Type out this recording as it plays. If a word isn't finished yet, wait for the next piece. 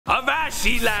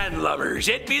sea landlubbers,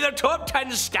 it be the top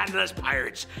 10 scandalous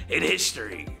pirates in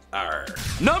history. Arr.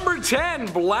 Number 10,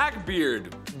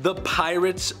 Blackbeard, the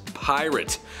pirate's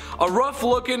pirate. A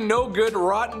rough-looking, no-good,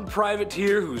 rotten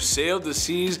privateer who sailed the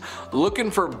seas looking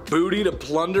for booty to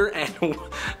plunder, and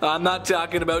I'm not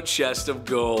talking about chests of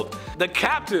gold. The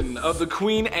captain of the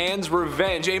Queen Anne's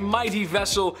Revenge, a mighty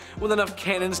vessel with enough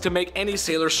cannons to make any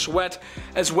sailor sweat,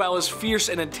 as well as fierce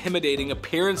and intimidating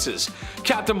appearances.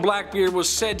 Captain Blackbeard was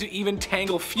said to even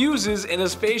tangle fuses in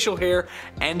his facial hair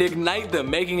and ignite them,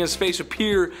 making his face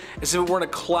appear as if it were in a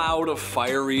cloud of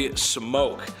fiery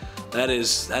smoke. That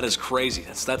is crazy.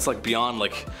 That's like beyond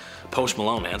like Post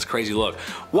Malone, man. It's a crazy look.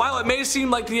 While it may seem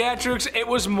like theatrics, it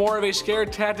was more of a scare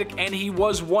tactic, and he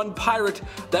was one pirate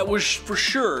that was for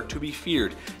sure to be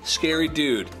feared. Scary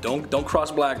dude. Don't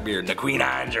cross Blackbeard. The Queen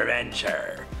Anne's Revenge.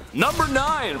 Number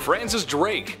 9, Francis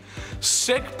Drake.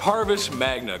 Sic Parvis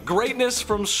Magna, greatness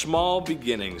from small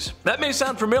beginnings. That may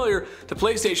sound familiar to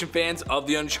PlayStation fans of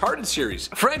the Uncharted series.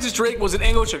 Francis Drake was an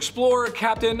English explorer,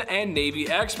 captain, and Navy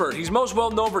expert. He's most well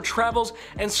known for travels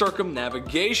and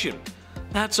circumnavigation.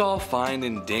 That's all fine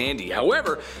and dandy.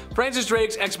 However, Francis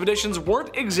Drake's expeditions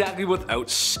weren't exactly without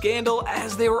scandal,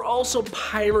 as they were also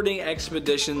pirating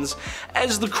expeditions,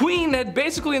 as the Queen had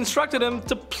basically instructed him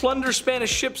to plunder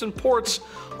Spanish ships and ports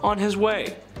on his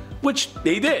way. Which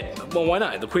he did. Well, why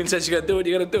not? The Queen says you gotta do it,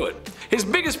 you gotta do it. His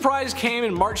biggest prize came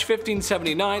in March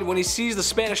 1579 when he seized the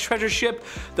Spanish treasure ship,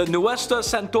 the Nuestra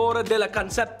Señora de la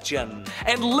Concepción,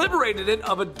 and liberated it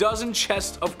of a dozen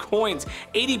chests of coins,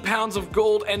 80 pounds of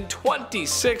gold, and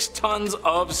 26 tons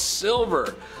of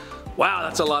silver. Wow,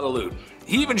 that's a lot of loot.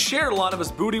 He even shared a lot of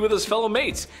his booty with his fellow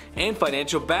mates and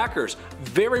financial backers.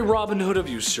 Very Robin Hood of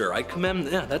you, sir. I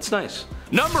commend, yeah, that's nice.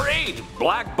 Number 8,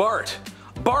 Black Bart.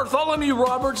 Bartholomew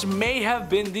Roberts may have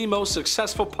been the most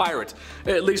successful pirate,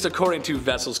 at least according to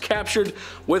vessels captured,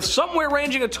 with somewhere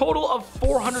ranging a total of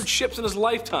 400 ships in his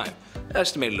lifetime.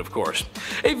 Estimated, of course.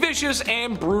 A vicious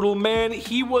and brutal man,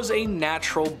 he was a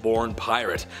natural-born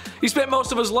pirate. He spent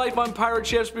most of his life on pirate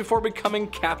ships before becoming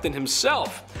captain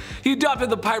himself. He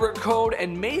adopted the pirate code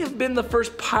and may have been the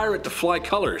first pirate to fly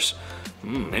colors.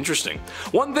 Interesting.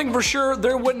 One thing for sure,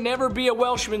 there would never be a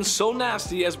Welshman so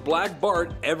nasty as Black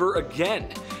Bart ever again.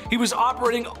 He was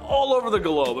operating all over the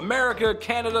globe, America,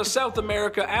 Canada, South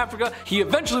America, Africa. He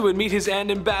eventually would meet his end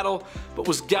in battle, but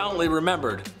was gallantly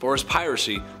remembered for his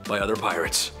piracy by other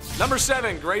pirates. Number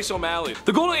 7, Grace O'Malley.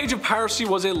 The golden age of piracy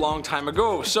was a long time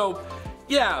ago, so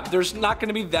yeah, there's not going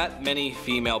to be that many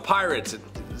female pirates.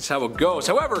 That's how it goes.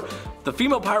 However, the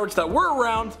female pirates that were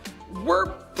around were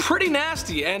pretty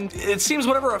nasty, and it seems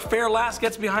whenever a fair lass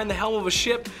gets behind the helm of a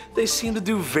ship, they seem to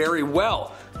do very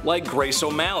well, like Grace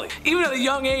O'Malley. Even at a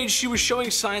young age, she was showing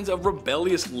signs of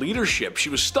rebellious leadership. She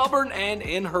was stubborn and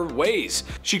in her ways.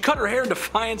 She cut her hair in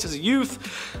defiance as a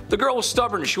youth. The girl was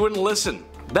stubborn, she wouldn't listen.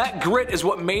 That grit is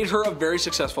what made her a very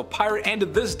successful pirate, and to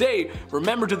this day,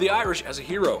 remembered to the Irish as a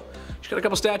hero. She's got a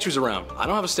couple statues around. I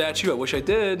don't have a statue, I wish I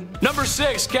did. Number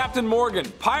 6, Captain Morgan.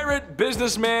 Pirate,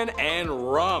 businessman, and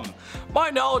rum. My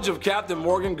knowledge of Captain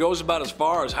Morgan goes about as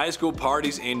far as high school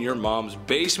parties in your mom's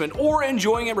basement, or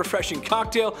enjoying a refreshing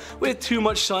cocktail with too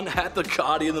much sun at the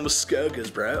Coddy and the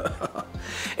Muskokas, bro.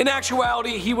 In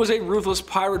actuality, he was a ruthless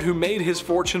pirate who made his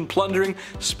fortune plundering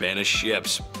Spanish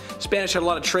ships. Spanish had a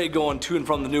lot of trade going to and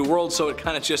from the New World, so it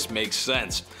kinda just makes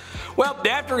sense. Well,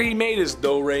 after he made his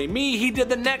do-re-mi, he did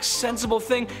the next sensible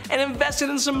thing and invested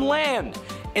in some land.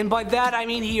 And by that I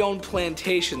mean he owned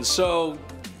plantations, so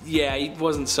yeah, he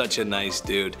wasn't such a nice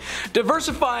dude.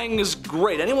 Diversifying is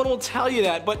great, anyone will tell you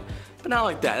that, but not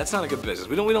like that. That's not a good business.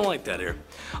 We don't like that here.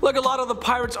 Look, a lot of the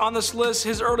pirates on this list,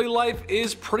 his early life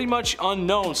is pretty much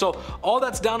unknown, so all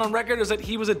that's down on record is that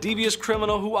he was a devious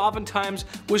criminal who oftentimes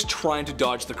was trying to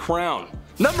dodge the crown.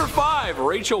 Number 5,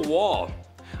 Rachel Wall.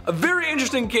 A very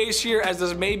interesting case here, as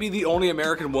this may be the only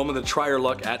American woman to try her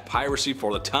luck at piracy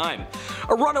for the time.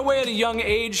 A runaway at a young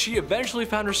age, she eventually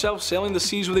found herself sailing the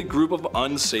seas with a group of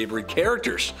unsavory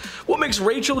characters. What makes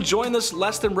Rachel join this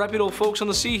less than reputable folks on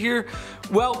the sea here?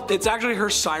 Well, it's actually her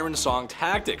siren song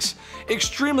tactics.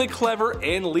 Extremely clever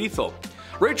and lethal.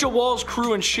 Rachel Wall's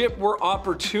crew and ship were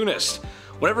opportunists.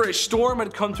 Whenever a storm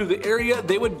had come through the area,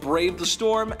 they would brave the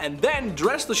storm and then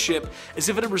dress the ship as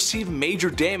if it had received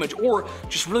major damage, or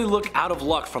just really look out of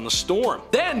luck from the storm.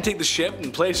 Then take the ship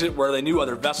and place it where they knew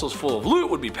other vessels full of loot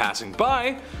would be passing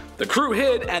by. The crew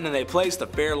hid, and then they placed the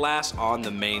fair lass on the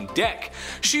main deck.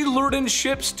 She lured in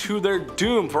ships to their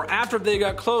doom, for after they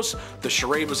got close, the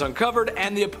charade was uncovered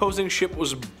and the opposing ship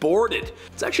was boarded.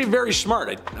 It's actually very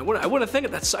smart. I wouldn't think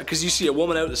of that, because you see a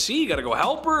woman out at sea, you gotta go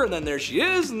help her, and then there she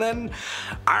is, and then,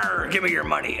 arr, give me your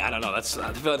money. I don't know, that's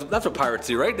what pirates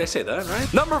do, right? They say that,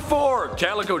 right? Number 4,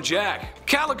 Calico Jack.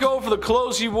 Calico for the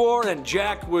clothes he wore, and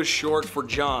Jack was short for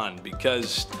John,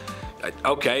 because...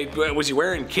 okay, was he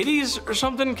wearing kitties or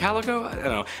something? Calico? I don't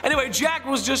know. Anyway, Jack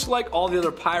was just like all the other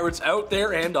pirates out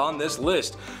there and on this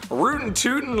list. Rootin'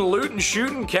 tootin', lootin'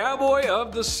 shootin' cowboy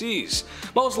of the seas.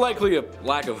 Most likely a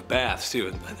lack of baths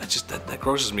too. That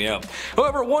grosses me out.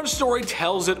 However, one story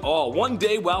tells it all. One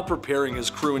day while preparing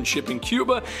his crew and ship in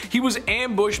Cuba, he was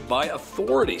ambushed by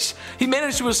authorities. He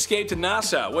managed to escape to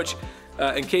Nassau, which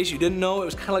in case you didn't know, it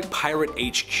was kind of like Pirate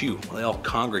HQ. They all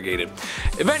congregated.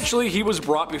 Eventually, he was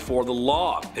brought before the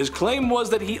law. His claim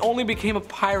was that he only became a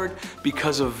pirate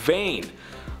because of Vane.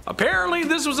 Apparently,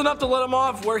 this was enough to let him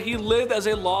off, where he lived as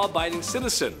a law-abiding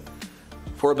citizen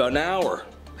for about an hour.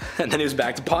 And then he was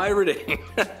back to pirating.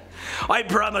 I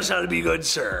promise I'll be good,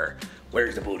 sir.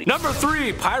 Where's the booty? Number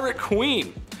 3, Pirate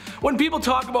Queen. When people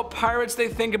talk about pirates, they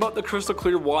think about the crystal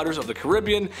clear waters of the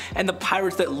Caribbean and the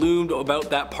pirates that loomed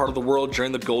about that part of the world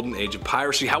during the golden age of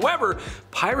piracy. However,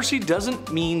 piracy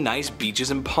doesn't mean nice beaches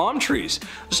and palm trees.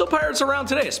 There's still pirates around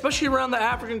today, especially around the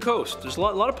African coast. There's a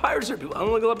lot of pirates there. I don't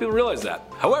think a lot of people realize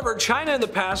that. However, China in the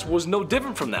past was no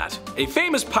different from that. A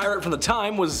famous pirate from the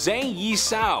time was Zhang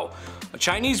Yisao, a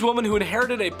Chinese woman who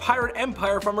inherited a pirate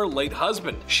empire from her late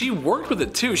husband. She worked with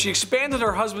it too. She expanded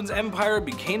her husband's empire and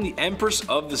became the Empress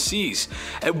of the Seas.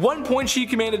 At one point, she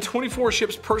commanded 24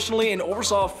 ships personally and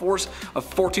oversaw a force of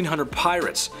 1,400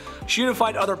 pirates. She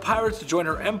unified other pirates to join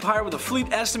her empire with a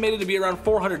fleet estimated to be around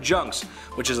 400 junks,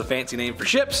 which is a fancy name for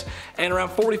ships, and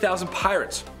around 40,000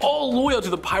 pirates, all loyal to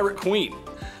the Pirate Queen.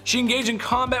 She engaged in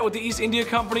combat with the East India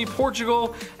Company,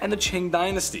 Portugal, and the Qing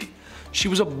Dynasty. She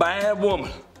was a bad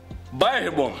woman.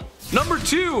 Bad woman. Number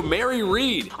 2, Mary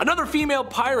Read. Another female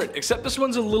pirate, except this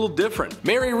one's a little different.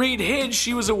 Mary Read hid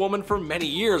she was a woman for many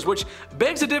years, which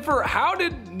begs to differ. How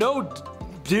did no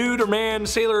dude or man,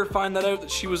 sailor find that out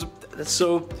that she was... That's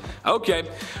so... Okay.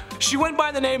 She went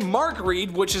by the name Mark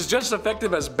Read, which is just as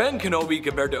effective as Ben Kenobi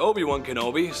compared to Obi-Wan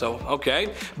Kenobi, so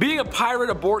okay. Being a pirate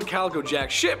aboard Calico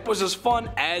Jack's ship was as fun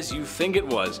as you think it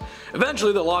was.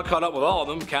 Eventually the law caught up with all of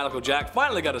them. Calico Jack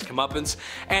finally got his comeuppance,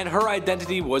 and her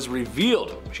identity was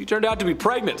revealed. She turned out to be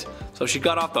pregnant, so she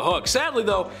got off the hook. Sadly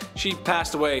though, she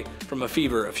passed away from a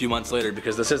fever a few months later,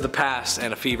 because this is the past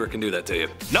and a fever can do that to you.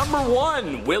 Number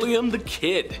 1, William the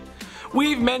Kid.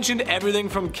 We've mentioned everything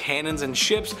from cannons and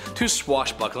ships to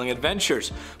swashbuckling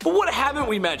adventures. But what haven't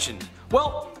we mentioned?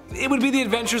 Well, it would be the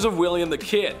adventures of William the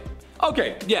Kid.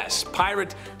 Okay, yes,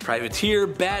 pirate, privateer,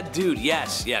 bad dude,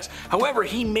 yes. However,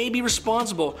 he may be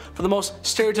responsible for the most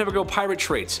stereotypical pirate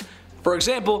traits. For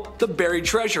example, the buried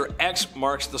treasure, X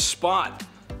marks the spot.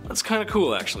 That's kind of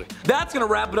cool, actually. That's gonna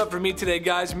wrap it up for me today,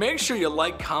 guys. Make sure you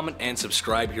like, comment, and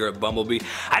subscribe here at Bumblebee.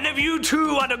 And if you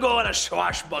too want to go on a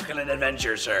swashbuckling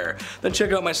adventure, sir, then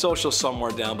check out my socials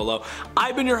somewhere down below.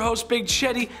 I've been your host, Big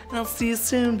Chetty, and I'll see you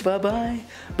soon. Bye-bye.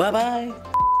 Bye-bye.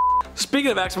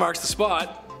 Speaking of X marks the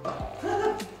spot.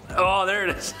 Oh, there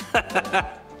it is.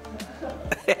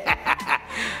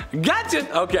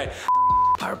 Gotcha! Okay.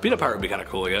 Being a pirate would be kind of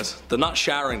cool, I guess. The not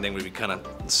showering thing would be kind of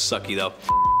sucky, though.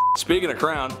 Speaking of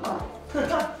crown.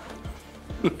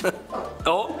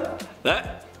 Oh,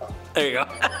 that. There you go.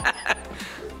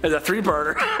 There's a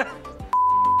 3-parter.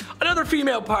 Another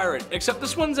female pirate, except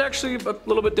this one's actually a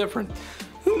little bit different.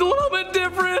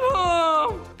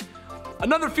 Oh.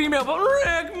 Another female, but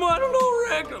Rick, I don't know,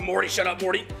 Rick. Morty, shut up,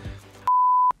 Morty.